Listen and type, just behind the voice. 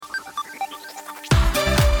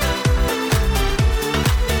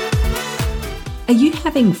Are you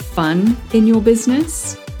having fun in your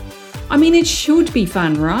business? I mean, it should be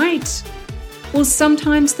fun, right? Well,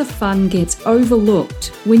 sometimes the fun gets overlooked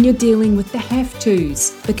when you're dealing with the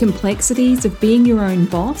have-tos, the complexities of being your own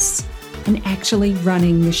boss and actually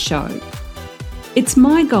running the show. It's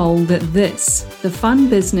my goal that this, the Fun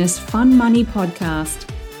Business, Fun Money podcast,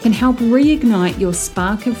 can help reignite your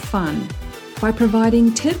spark of fun by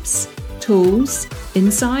providing tips, tools,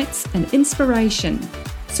 insights, and inspiration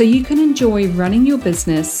so you can enjoy running your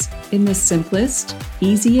business in the simplest,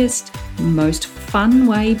 easiest, most fun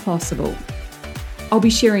way possible. I'll be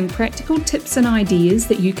sharing practical tips and ideas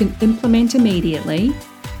that you can implement immediately,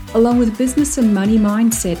 along with business and money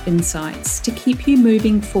mindset insights to keep you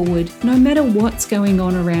moving forward no matter what's going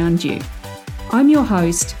on around you. I'm your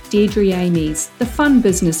host, Deirdre Amies, the Fun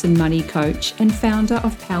Business and Money Coach and founder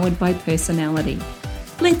of Powered by Personality.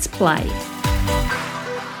 Let's play.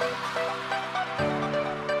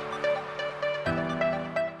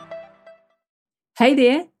 Hey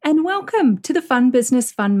there, and welcome to the Fun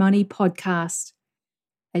Business, Fun Money podcast.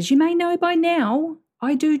 As you may know by now,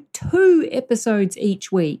 I do 2 episodes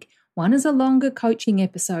each week. One is a longer coaching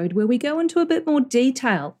episode where we go into a bit more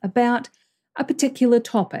detail about a particular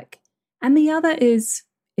topic. And the other is,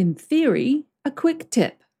 in theory, a quick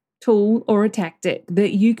tip, tool, or a tactic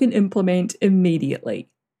that you can implement immediately.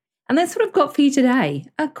 And that's what I've got for you today,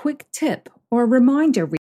 a quick tip or a reminder.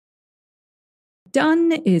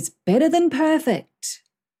 Done is better than perfect.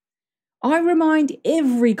 I remind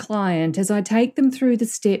every client as I take them through the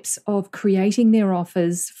steps of creating their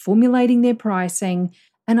offers, formulating their pricing,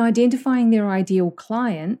 and identifying their ideal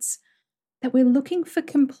clients that we're looking for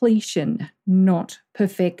completion, not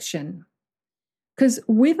perfection. Because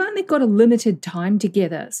we've only got a limited time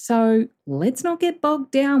together, so let's not get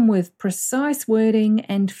bogged down with precise wording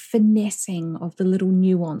and finessing of the little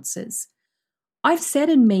nuances. I've sat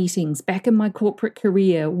in meetings back in my corporate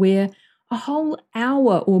career where a whole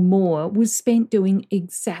hour or more was spent doing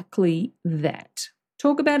exactly that.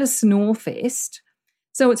 Talk about a snore fest.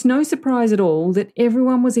 So it's no surprise at all that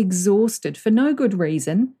everyone was exhausted for no good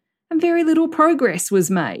reason and very little progress was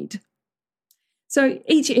made. So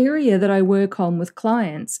each area that I work on with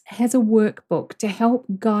clients has a workbook to help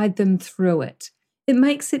guide them through it. It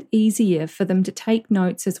makes it easier for them to take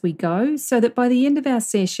notes as we go so that by the end of our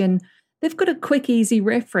session, they've got a quick, easy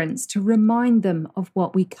reference to remind them of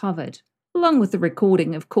what we covered, along with the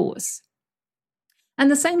recording, of course.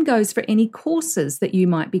 And the same goes for any courses that you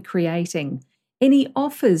might be creating, any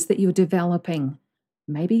offers that you're developing.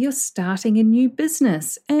 Maybe you're starting a new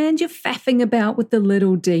business and you're faffing about with the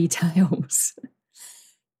little details.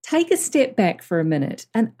 Take a step back for a minute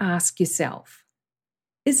and ask yourself,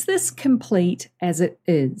 is this complete as it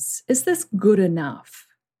is? Is this good enough?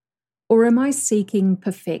 Or am I seeking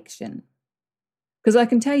perfection? Because I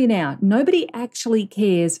can tell you now, nobody actually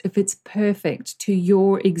cares if it's perfect to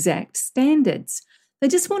your exact standards. They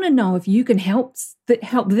just want to know if you can help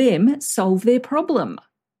them solve their problem.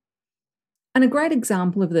 And a great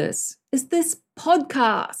example of this is this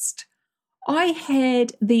podcast. I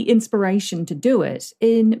had the inspiration to do it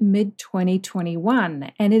in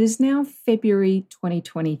mid-2021, and it is now February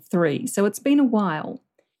 2023, so it's been a while.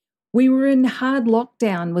 We were in hard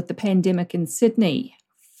lockdown with the pandemic in Sydney.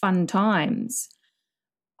 Fun times.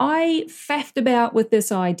 I faffed about with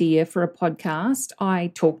this idea for a podcast.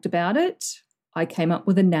 I talked about it. I came up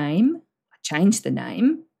with a name. I changed the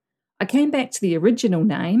name. I came back to the original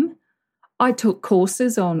name. I took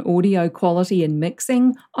courses on audio quality and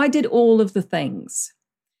mixing. I did all of the things.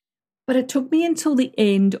 But it took me until the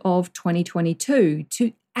end of 2022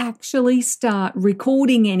 to actually start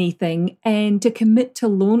recording anything and to commit to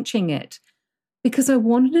launching it because I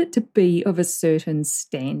wanted it to be of a certain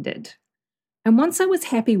standard. And once I was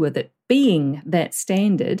happy with it being that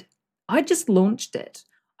standard, I just launched it.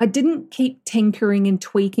 I didn't keep tinkering and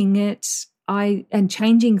tweaking it and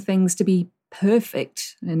changing things to be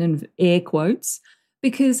perfect, and in air quotes,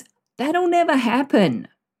 because that'll never happen.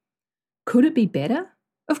 Could it be better?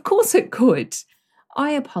 Of course it could.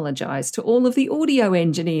 I apologize to all of the audio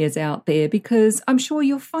engineers out there because I'm sure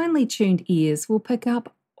your finely tuned ears will pick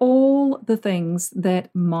up all the things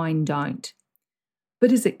that mine don't.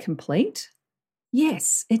 But is it complete?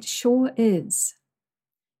 Yes, it sure is.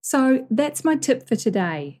 So that's my tip for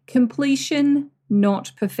today. Completion,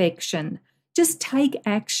 not perfection. Just take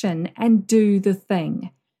action and do the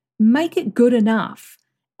thing. Make it good enough.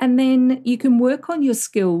 And then you can work on your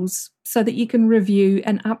skills so that you can review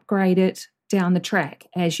and upgrade it down the track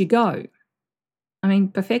as you go. I mean,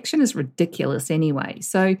 perfection is ridiculous anyway.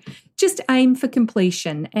 So just aim for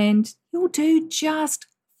completion and you'll do just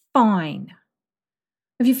fine.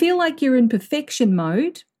 If you feel like you're in perfection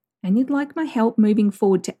mode, and you'd like my help moving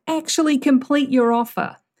forward to actually complete your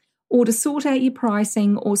offer, or to sort out your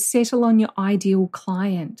pricing or settle on your ideal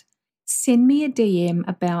client, send me a DM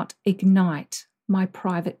about Ignite, my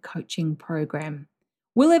private coaching program.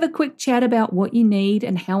 We'll have a quick chat about what you need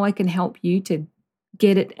and how I can help you to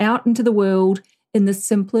get it out into the world in the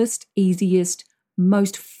simplest, easiest,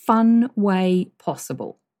 most fun way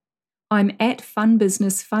possible. I'm at Fun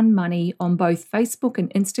Business Fun Money on both Facebook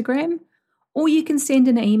and Instagram, or you can send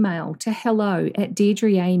an email to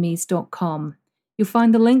hello@deirdreamies.com. You'll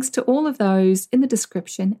find the links to all of those in the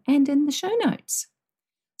description and in the show notes.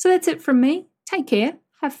 So that's it from me. Take care,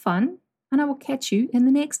 have fun, and I will catch you in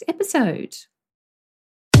the next episode.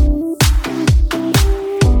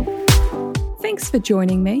 Thanks for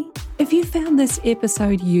joining me. If you found this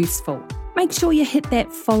episode useful, make sure you hit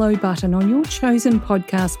that follow button on your chosen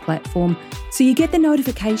podcast platform so you get the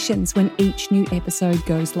notifications when each new episode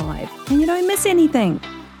goes live and you don't miss anything.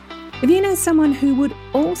 If you know someone who would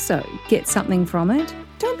also get something from it,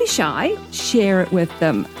 don't be shy, share it with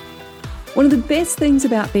them. One of the best things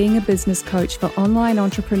about being a business coach for online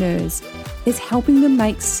entrepreneurs is helping them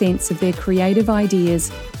make sense of their creative ideas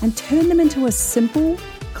and turn them into a simple,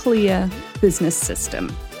 clear business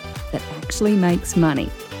system that actually makes money.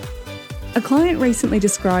 A client recently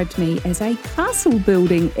described me as a castle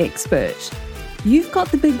building expert. You've got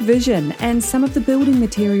the big vision and some of the building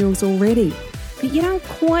materials already, but you don't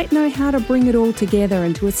quite know how to bring it all together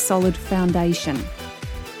into a solid foundation.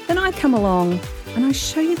 Then I come along and I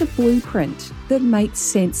show you the blueprint that makes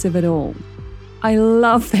sense of it all. I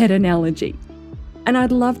love that analogy. And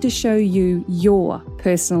I'd love to show you your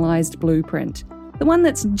personalised blueprint, the one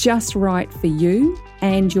that's just right for you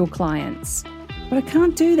and your clients. But I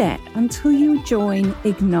can't do that until you join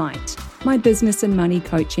Ignite, my business and money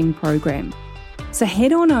coaching program. So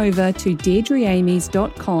head on over to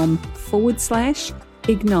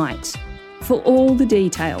deirdreamies.com/Ignite for all the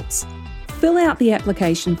details. Fill out the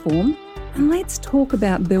application form and let's talk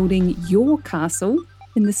about building your castle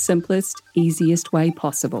in the simplest, easiest way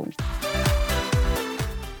possible.